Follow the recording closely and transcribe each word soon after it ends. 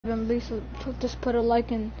at least just put a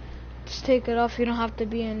like and just take it off. You don't have to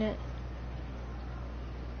be in it.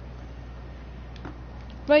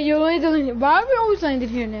 But you landed. Why are we always landed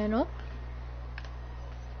here, Nano?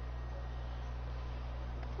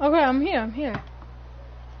 Okay, I'm here.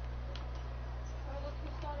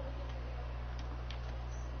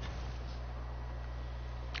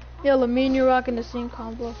 Yeah, me and you rocking the same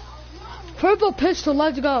combo. Purple pistol,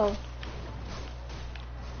 let's go.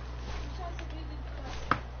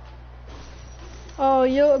 Oh,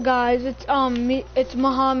 yo guys, it's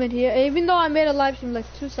Muhammad here. Even though I made a live stream like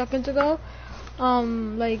 2 seconds ago,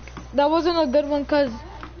 like that wasn't a good one because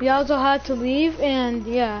we also had to leave, and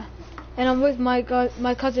yeah, and I'm with my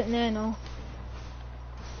cousin Nano.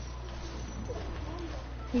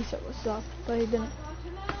 He said what's up, but he didn't.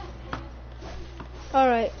 All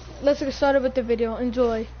right, let's get started with the video.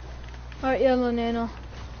 Enjoy. All right, yellow Nano.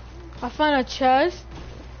 I found a chest.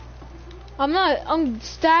 I'm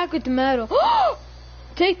stacked with metal.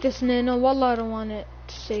 Take this, Nano. Wallah, I don't want it.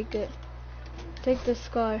 Just take it. Take the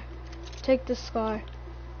scar. Take the scar.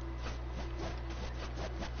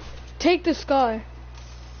 Take the scar.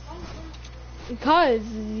 Because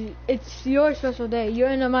it's your special day. You're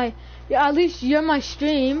in at least you're my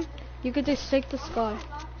stream. You could just take the scar.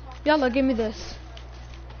 Yalla, give me this.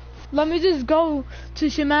 Let me just go to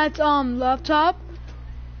Shamat's laptop.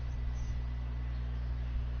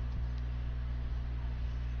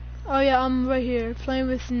 Oh yeah, I'm right here playing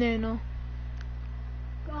with Nano.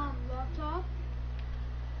 Laptop.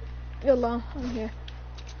 Yalla, I'm here.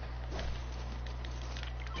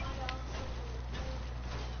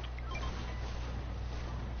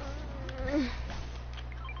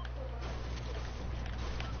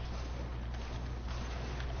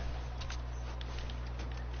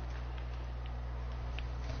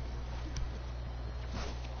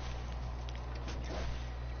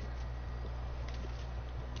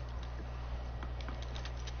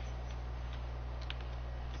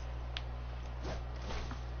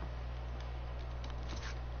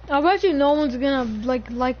 I bet you no one's gonna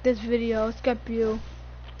like this video except you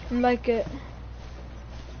and like it.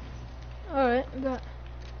 Alright, that.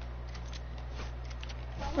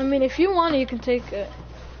 I mean, if you want it, you can take it.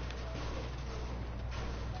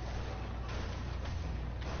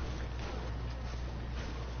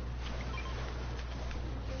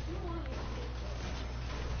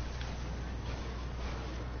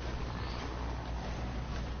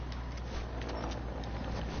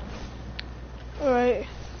 Alright.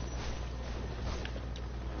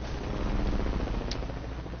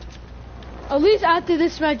 At least after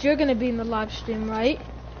this match, you're gonna be in the live stream, right?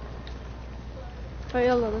 Alright,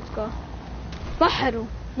 yalla, let's go. Baharu.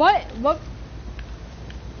 What?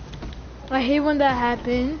 I hate when that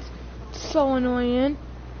happens. It's so annoying.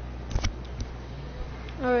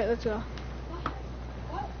 Alright, let's go.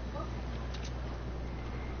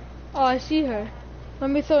 Oh, I see her. Let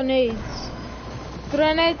me throw nades.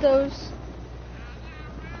 Granados.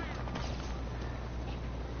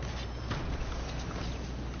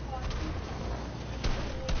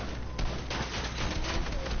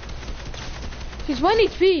 She's 1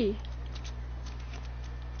 HP.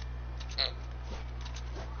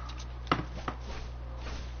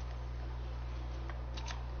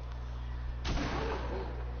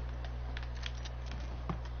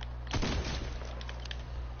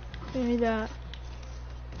 Give me that.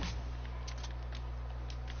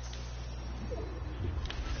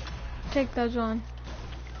 Take that on.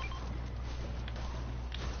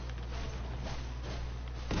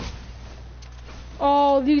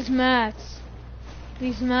 Oh, these mats.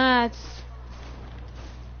 These mats.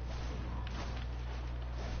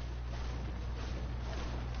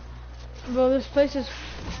 Bro, this place is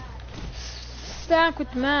stacked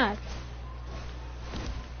with mats.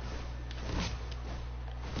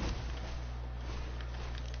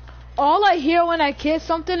 All I hear when I kiss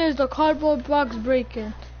something is the cardboard box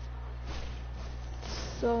breaking.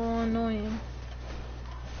 So annoying.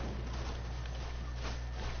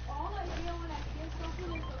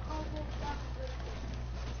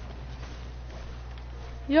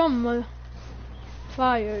 Yo,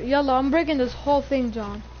 fire. Yellow, I'm breaking this whole thing,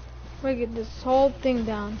 John. Breaking this whole thing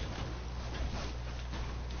down.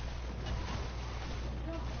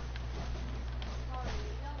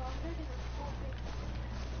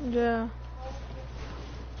 Yeah.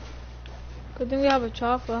 Good thing we have a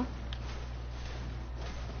chopper.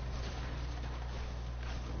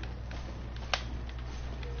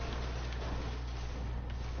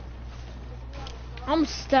 I'm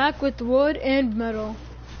stacked with wood and metal.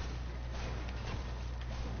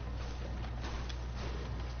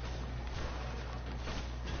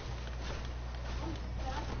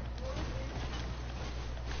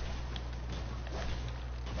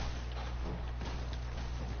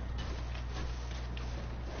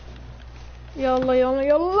 Yalla, yalla,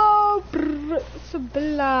 yalla.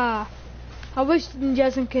 Sabla. I wish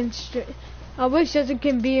Jason can. I wish Jason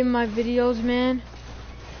can be in my videos, man.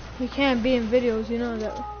 He can't be in videos, you know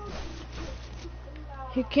that.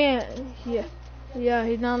 He can't. Yeah, yeah.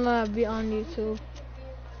 He's not allowed to be on YouTube.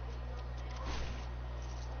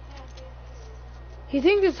 He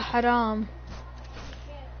thinks it's haram.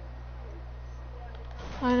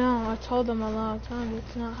 I know. I told him a lot of times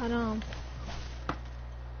it's not haram.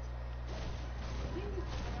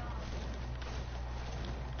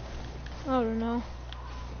 I don't know.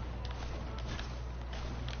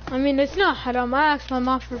 I mean, it's not haram. I asked my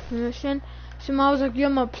mom for permission. So mom was like, "Yo,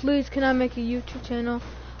 ma, please, can I make a YouTube channel?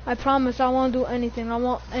 I promise I won't do anything. I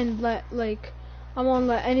won't I won't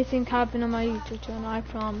let anything happen on my YouTube channel. I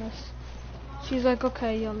promise." She's like,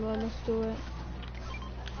 "Okay, yalla, let's do it."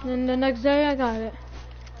 And then the next day, I got it.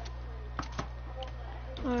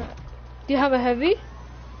 Alright. Do you have a heavy?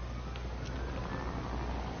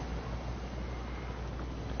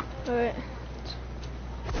 Alright.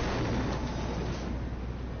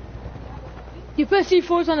 You put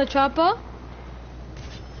C4s on the chopper?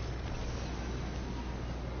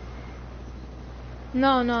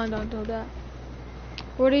 No, don't do that.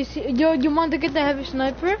 What do you see? Yo, you want to get the heavy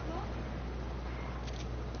sniper?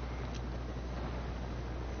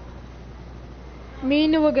 Me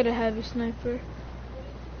and you will get a heavy sniper.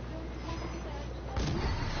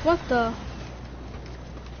 What the?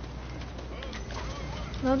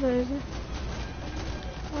 No, there isn't.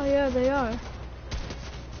 Oh yeah, they are.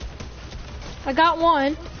 I got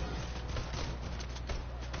one.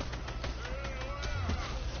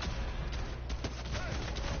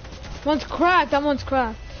 One's cracked. That one's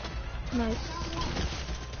cracked. Nice.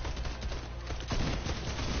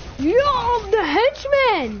 Yo, the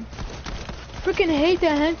henchman! Freaking hate the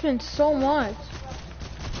henchmen so much.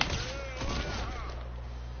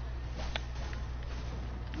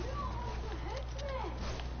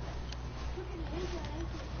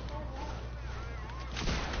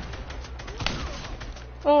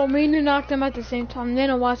 Oh, me and you knocked them at the same time.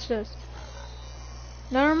 Nano, watch this.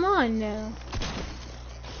 Never mind now.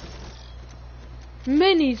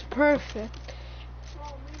 Mini's perfect.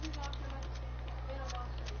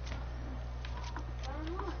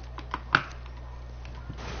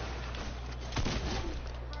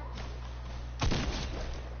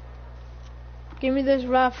 Give me this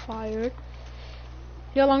rap fired.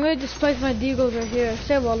 Yo, I'm gonna just place my deagles right here.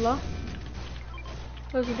 Say wallah.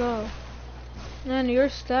 Let's go. Man, you're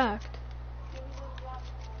stacked.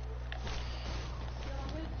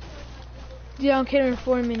 Yeah, I'm carrying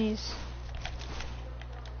 4 minis.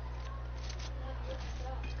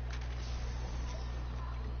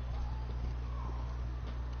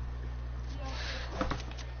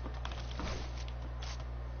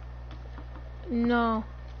 No.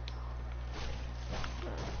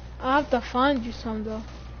 I have to find you some though.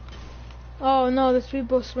 Oh no, there's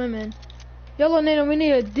people swimming. Yellow Nano, we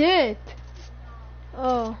need a dit.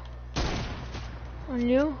 Oh. On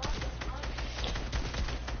you?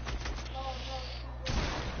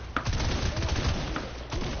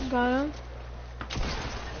 Got him.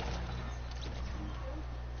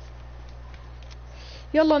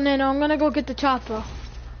 Yellow Nano, I'm gonna go get the chopper.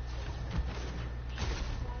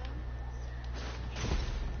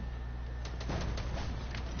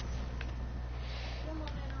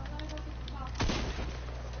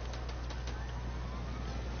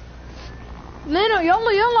 Nano,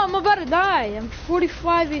 yalla, I'm about to die. I'm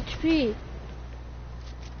 45 HP.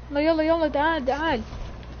 Yalla, die.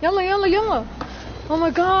 Yalla. Oh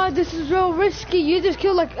my god, this is real risky. You just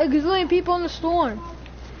killed like a gazillion people in the storm.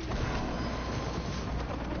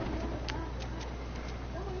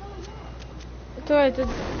 It's alright.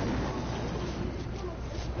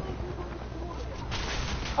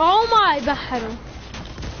 Oh my god.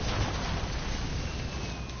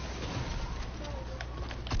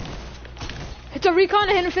 It's a recon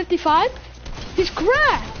at 155. He's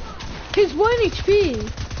cracked. He's 1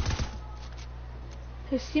 HP.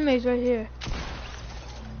 His teammate's right here.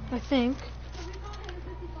 I think.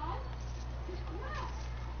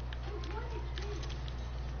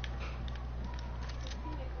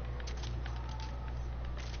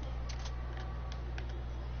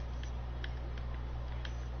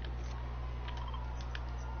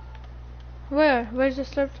 Where? Where's the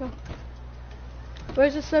slurp truck?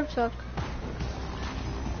 Where's the slurp truck?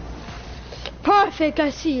 Perfect,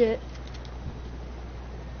 I see it.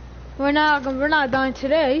 We're not dying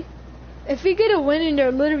today. If we get a win in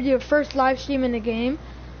their literally your first live stream in the game,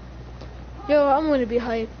 yo, I'm gonna be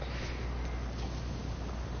hyped.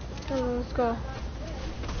 Let's go.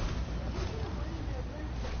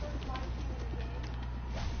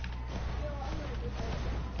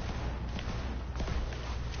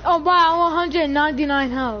 Oh wow,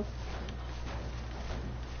 199 health.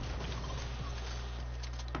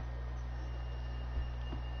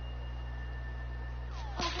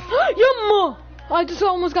 Yumma! I just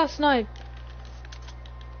almost got sniped.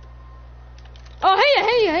 Oh,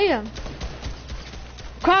 hey.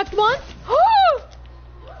 Cracked one.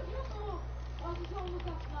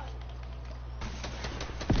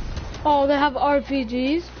 Oh, they have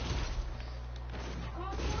RPGs.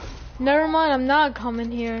 Never mind, I'm not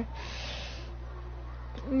coming here.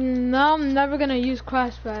 Now I'm never gonna use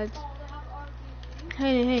crash pads.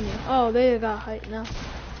 Hey. Oh, they got height now.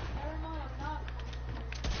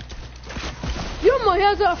 Yumma, he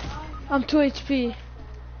has a... I'm 2 HP.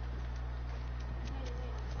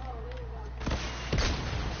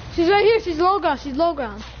 She's right here, she's low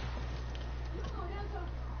ground.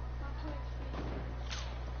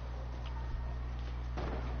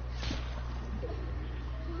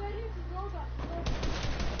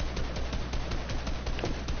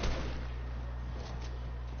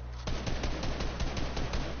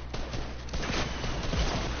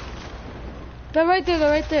 They're right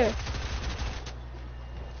there.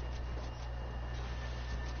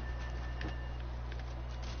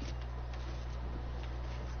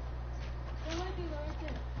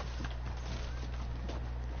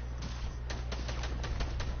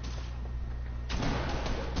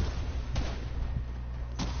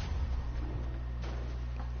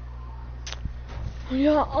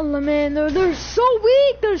 Ya Allah, man, they're so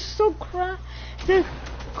weak. They're so They're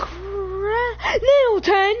Nano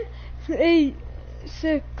 10, 8,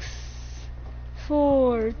 6,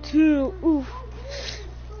 4, 2. Oof.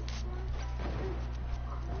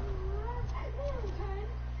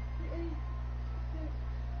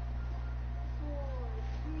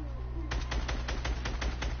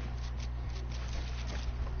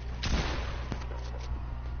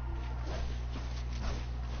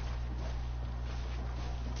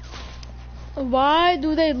 Why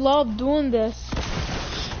do they love doing this?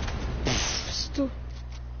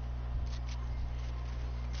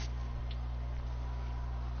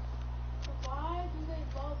 Why do they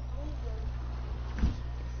love doing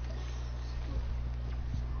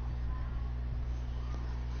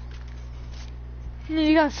this?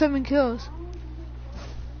 You got 7 kills.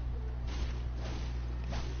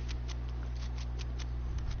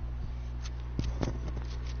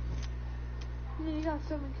 You got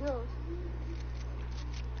 7 kills.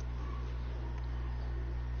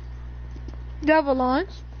 Do you have a launch?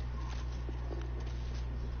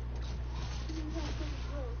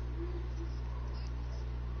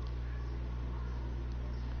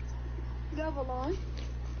 Do you have a launch?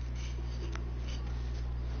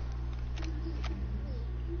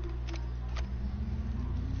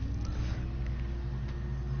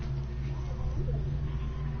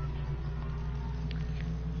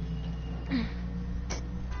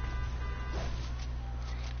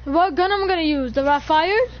 What gun am I gonna use? The rat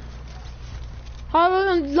fire?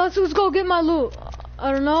 Let's go get my loot.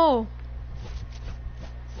 I don't know.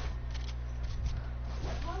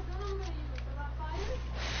 What gun am I gonna use? The rat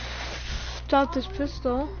fire? Drop this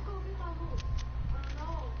pistol.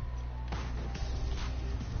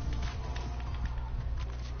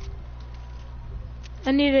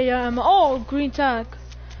 I need a ammo. Oh, green tag.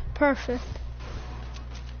 Perfect.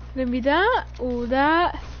 Give me that. Ooh,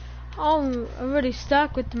 that. I'm already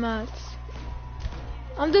stacked with the mats.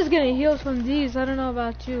 I'm just getting heals from these. I don't know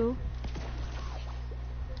about you.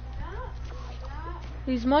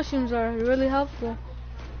 These mushrooms are really helpful.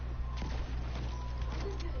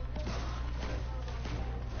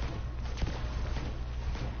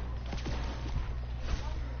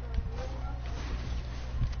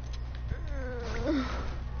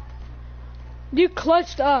 You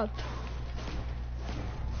clutched up.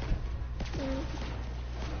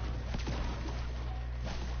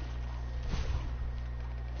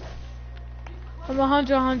 I'm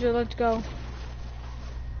 100, let's go.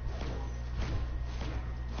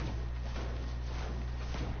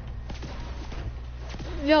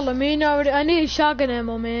 Yalla, man, I need shotgun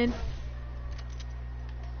ammo, man.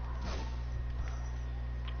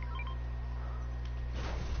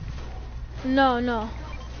 No.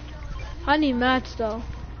 I need mats, though.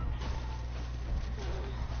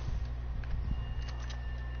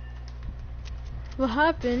 What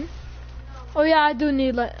happened? Oh, yeah, I do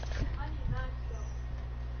need, like...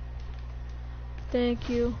 Thank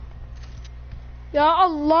you. Ya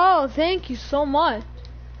Allah, thank you so much.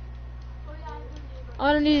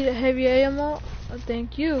 I don't need heavy ammo.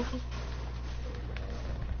 Thank you.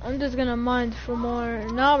 I'm just gonna mine for more.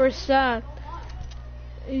 Now we're sad.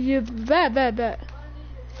 You bet.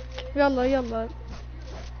 Yalla.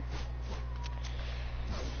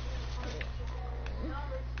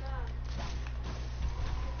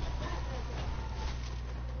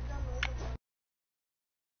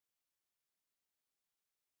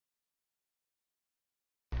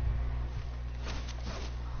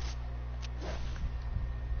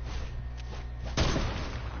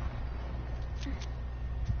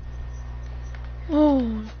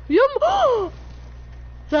 Oh, yum!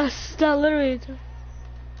 That's that literally.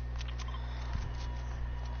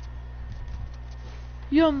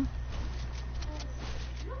 Yum.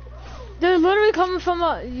 They're literally coming from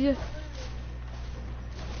a.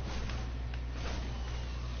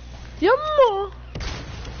 Yum!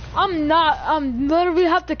 I'm not. I'm literally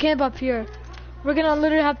have to camp up here. We're gonna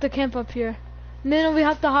literally have to camp up here. And then we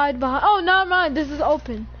have to hide behind. Oh, never mind. This is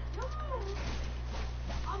open.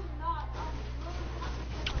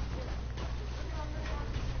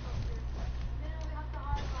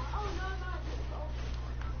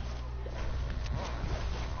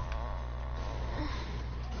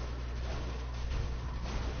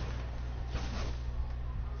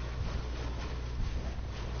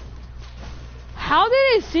 How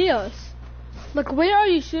did they see us? Like, where are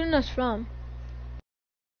you shooting us from?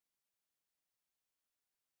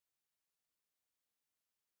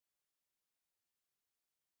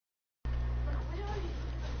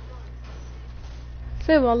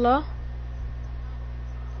 Say wallah.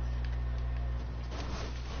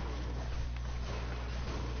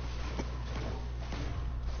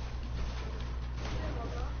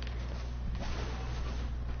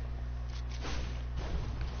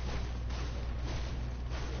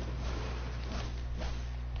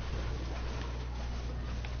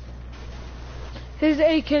 There's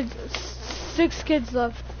 8 kids, 6 kids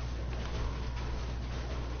left.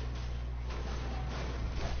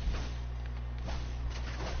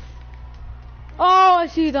 Oh, I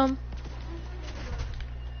see them.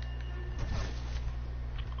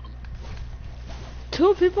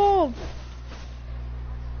 Two people.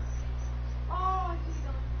 Oh, I see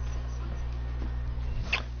them.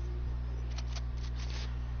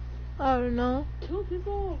 I don't know. 2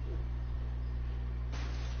 people.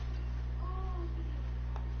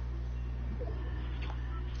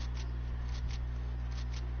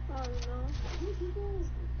 I don't know. 2 people.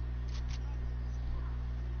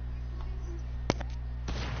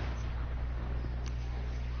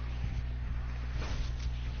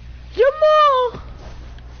 Jamal!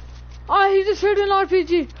 Oh, he just heard an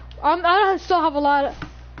RPG. I still have a lot of...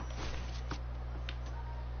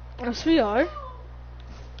 Yes, we are.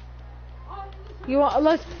 You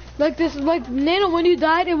want, like this, like, Nano, when you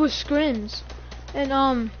died, it was scrims.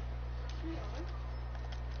 And,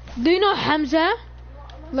 do you know Hamza?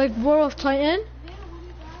 Like, War of Titan?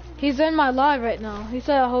 He's in my live right now. He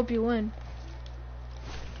said, I hope you win.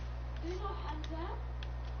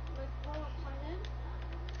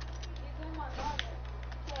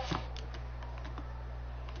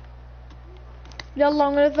 Yalla,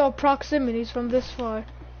 I'm gonna throw proximities from this far.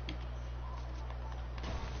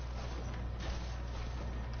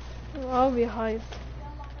 I'll be hyped.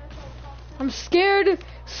 I'm scared.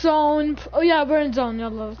 Zone. Oh yeah, we're in zone.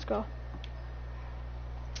 Yalla, let's go.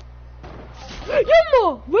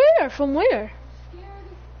 Yalla, where? From where?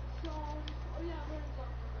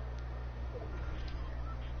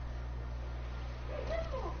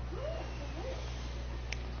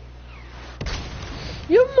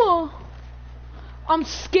 Yalla. I'm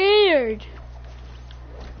scared.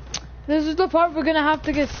 This is the part we're gonna have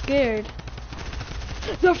to get scared.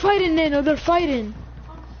 They're fighting, Nano. They're fighting.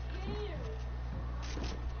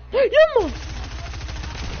 Yumma!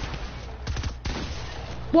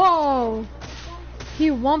 Whoa! He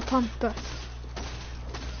one-pumped us.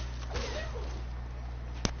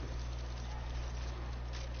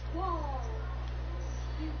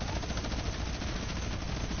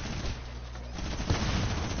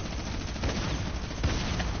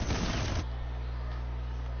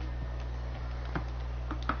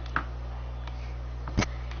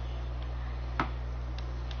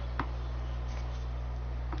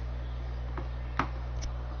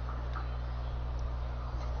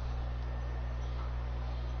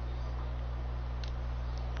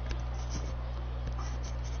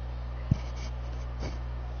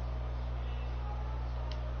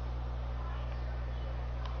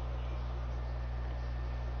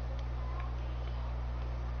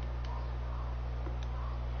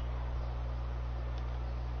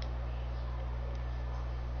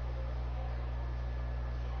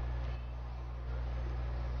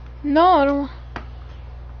 No, I don't.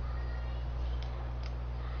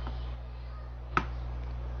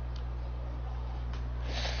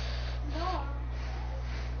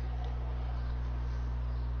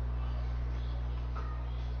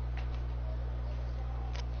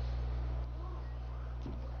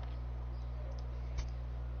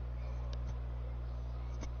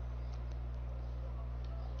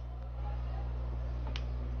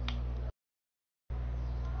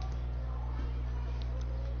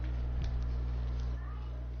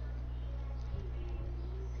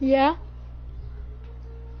 Yeah.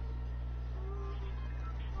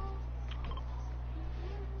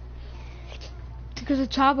 because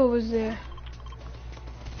the chopper was there.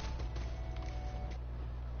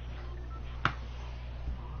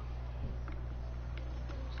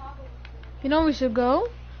 You know where we should go?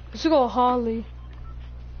 We should go Harley.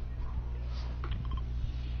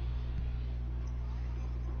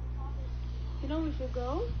 You know where we should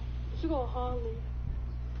go? We should go Harley.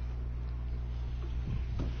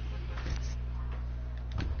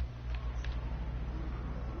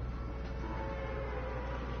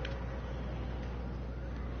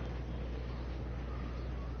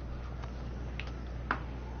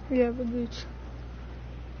 Yeah, the beach.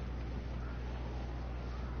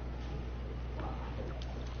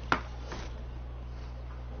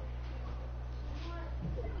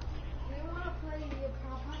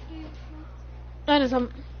 I just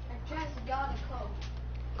got a code.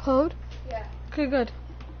 Code? Yeah. Okay, good.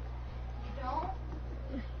 You don't?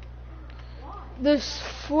 Why? There's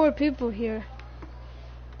 4 people here.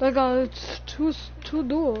 Like, it's two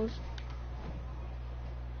duels.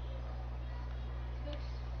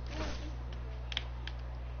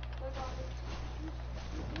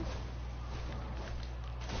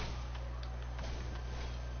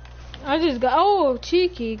 I just got, oh,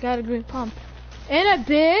 cheeky, got a green pump. And a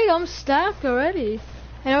big, I'm stacked already.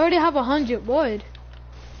 And I already have 100 wood.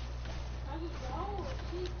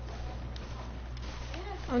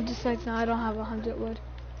 I'm just like, no, I don't have 100 wood.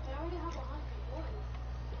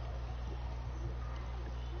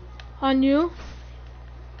 On you?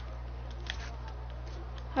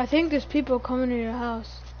 I think there's people coming to your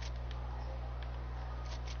house.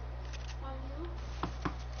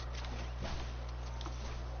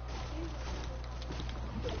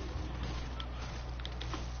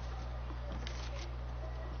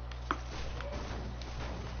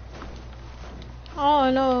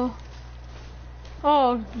 Oh no.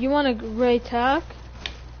 Oh, you want a gray tack?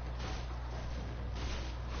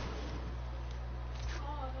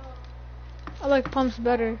 I like pumps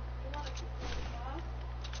better.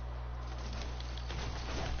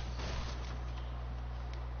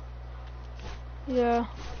 Yeah.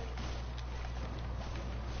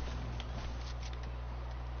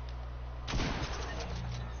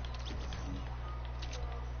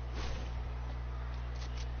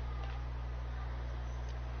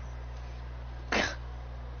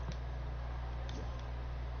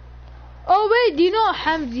 Oh wait, do you know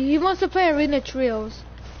Hamdi? He wants to play Arena Trios.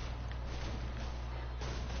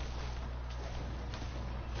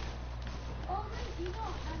 Oh wait, do you know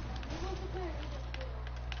Hamdi? He wants to play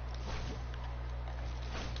Arena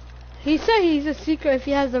Trios. He said he's a secret if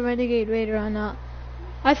he has the Renegade Raider or not.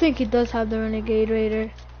 I think he does have the Renegade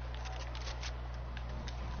Raider.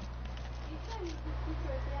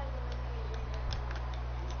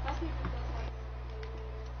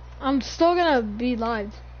 I'm still gonna be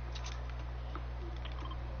live.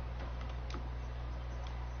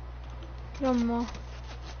 Come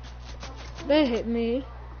they hit me.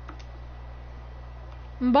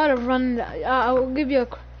 I'm about to run. I will give you a.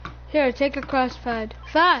 Here, take a crash pad.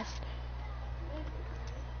 Fast!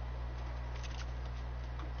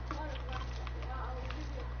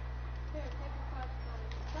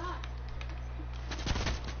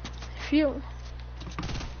 Phew.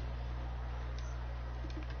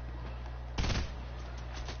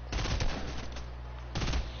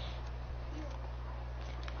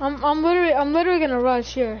 I'm literally gonna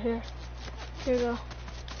rush here. Here you go.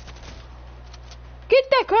 Get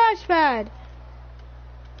that crash pad.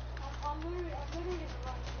 I'm literally gonna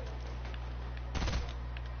rush here.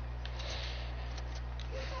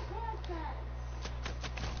 Get that crash pad.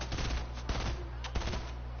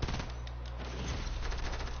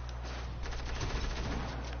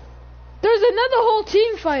 There's another whole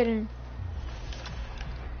team fighting.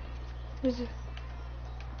 Where's it?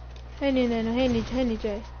 Hey Nano, hey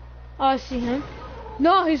Jay. Oh, I see him.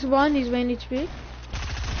 No, he's 1, he's 1 HP.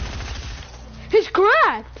 He's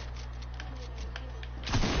cracked!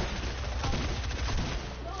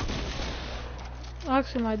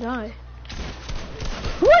 Actually, might die.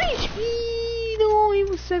 What HP? No, he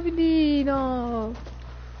was 70. No.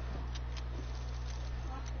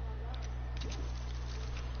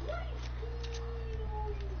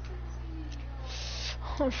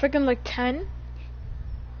 I'm freaking like 10.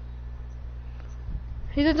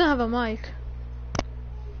 He doesn't have a mic.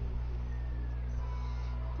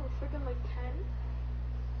 Oh, freaking like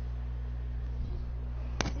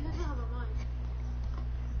 10. He doesn't have a mic.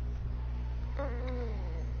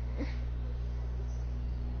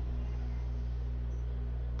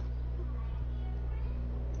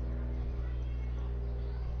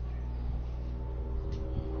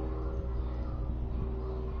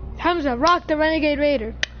 Hamza, rock the Renegade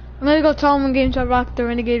Raider. I'm gonna go tell him in game to rock the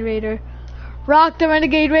Renegade Raider. Rock the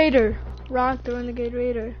Renegade Raider. Rock the Renegade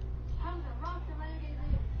Raider.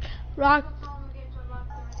 Rock.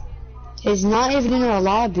 He's not even in our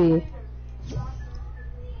lobby.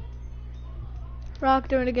 Rock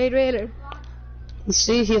the Renegade Raider. You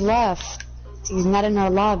see, he left. He's not in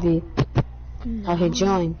our lobby. No. Oh, he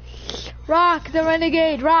joined. Rock the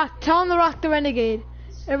Renegade. Rock. Tell him to rock the Renegade.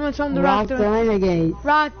 Everyone tell him to rock the Renegade.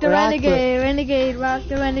 Rock the Renegade. Renegade. Rock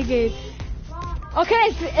the Renegade.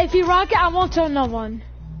 Okay, if you rock it, I won't tell no one.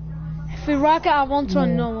 If you rock it, I won't tell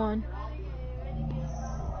no one.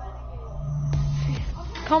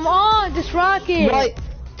 Come on, just rock it.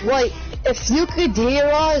 Wait. If you could hear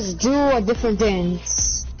us, do a different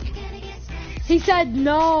dance. He said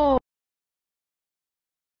no.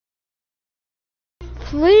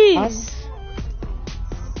 Please.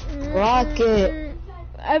 Rock it.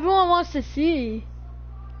 Everyone wants to see.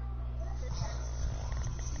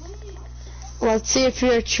 Let's see if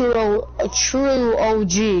you're a true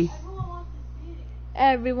OG.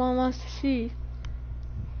 Everyone wants to see.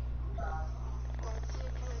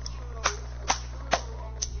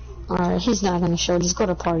 Alright, he's not gonna show. Just go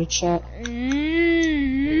to party chat.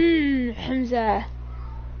 Hamza.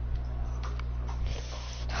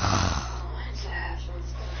 I'm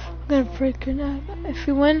gonna break your neck if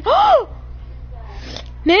you win.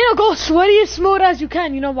 Nano, go sweaty as smooth as you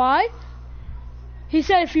can. You know why? He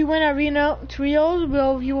said if you win arena trios,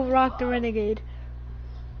 he will rock the Renegade.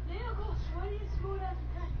 Nano, go sweaty as smooth as you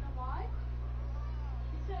can. You know why?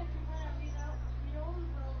 He said if you win arena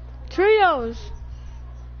trios, trios.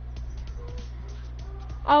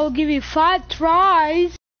 I will give you 5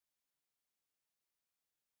 tries.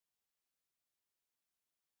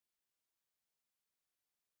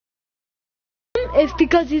 It's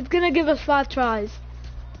because he's gonna give us 5 tries.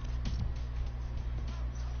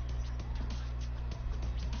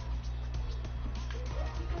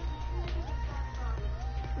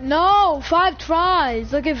 No, 5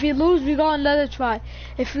 tries. Look, if we lose, we got another try.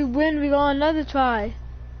 If we win, we got another try.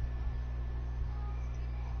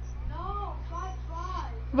 No, 5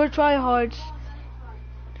 tries. We're tryhards.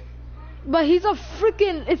 But he's a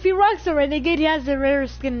freaking. If he rocks the Renegade, he has the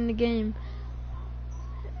rarest skin in the game.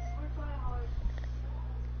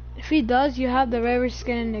 If he does, you have the rarest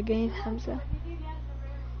skin in the game, Hamza.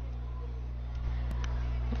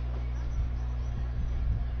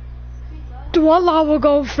 Wallah will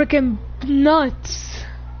go freaking nuts.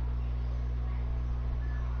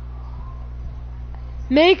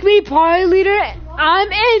 Make me party leader.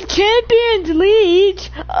 I'm in Champions League.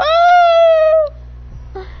 Oh!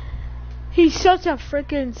 He's such a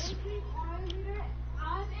freaking.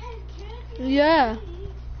 Yeah.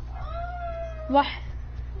 What?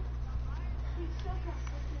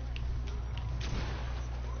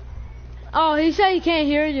 Oh, he said he can't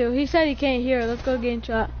hear you. He said he can't hear. Let's go game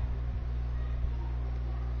chat.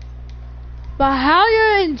 But how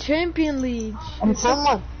you're in Champion League?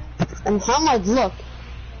 Muhammad, look.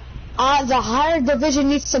 The higher division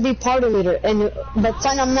needs to be party leader, but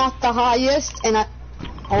then I'm not the highest, and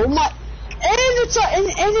oh my, and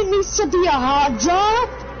it needs to be a hard job.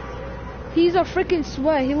 He's a freaking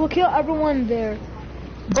sweat. He will kill everyone there.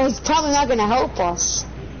 But he's probably not gonna help us.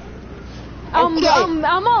 I'm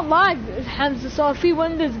on live, Hamza. So if we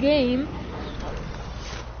win this game.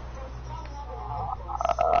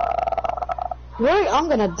 I'm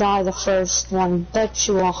gonna die the first one. Bet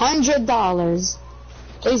you $100.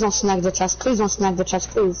 Please don't snag the chest. Please don't snag the chest,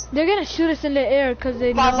 please. They're gonna shoot us in the air because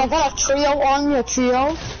they know. Guys, I got a trio on me, a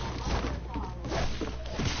trio.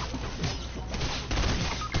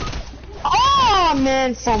 Oh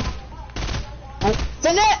man, from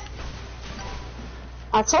the net.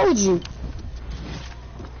 I told you.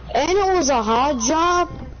 And it was a hard job.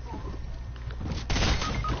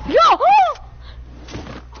 Yo!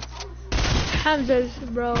 Hamza's,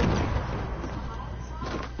 bro.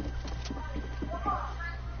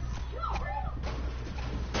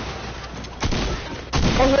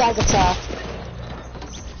 Oh, he has a trap.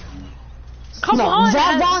 Come on,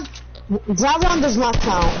 that round does not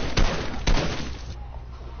count.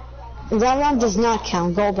 That round does not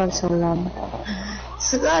count. Go back to 11.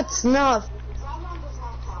 So that's not.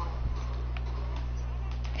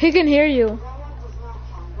 He can hear you.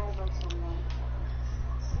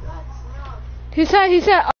 He said.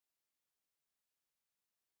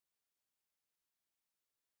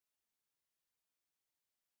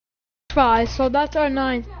 Try. So that's our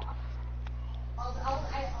 9th.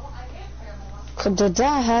 Did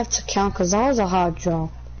that have to count? Cause that was a hard draw.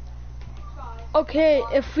 Okay,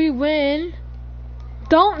 if we win,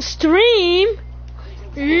 don't stream.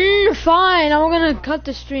 Fine, I'm gonna cut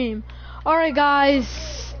the stream. Alright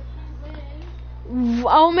guys,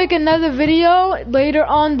 I'll make another video later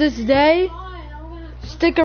on this day